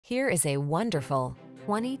Here is a wonderful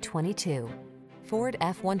 2022 Ford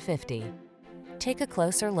F-150. Take a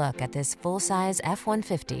closer look at this full-size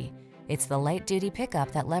F-150. It's the light-duty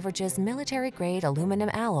pickup that leverages military-grade aluminum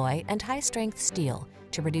alloy and high-strength steel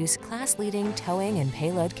to produce class-leading towing and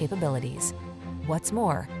payload capabilities. What's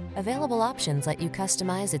more, available options let you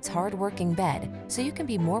customize its hard-working bed so you can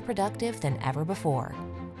be more productive than ever before.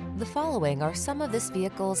 The following are some of this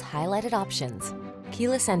vehicle's highlighted options: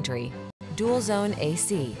 keyless entry, dual-zone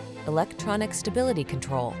AC, electronic stability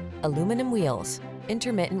control, aluminum wheels,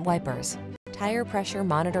 intermittent wipers, tire pressure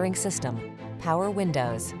monitoring system, power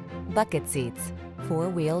windows, bucket seats,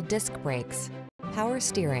 four-wheel disc brakes, power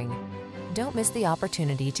steering. Don't miss the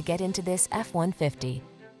opportunity to get into this F-150,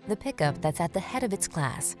 the pickup that's at the head of its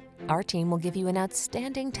class. Our team will give you an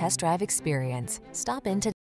outstanding test drive experience. Stop in today.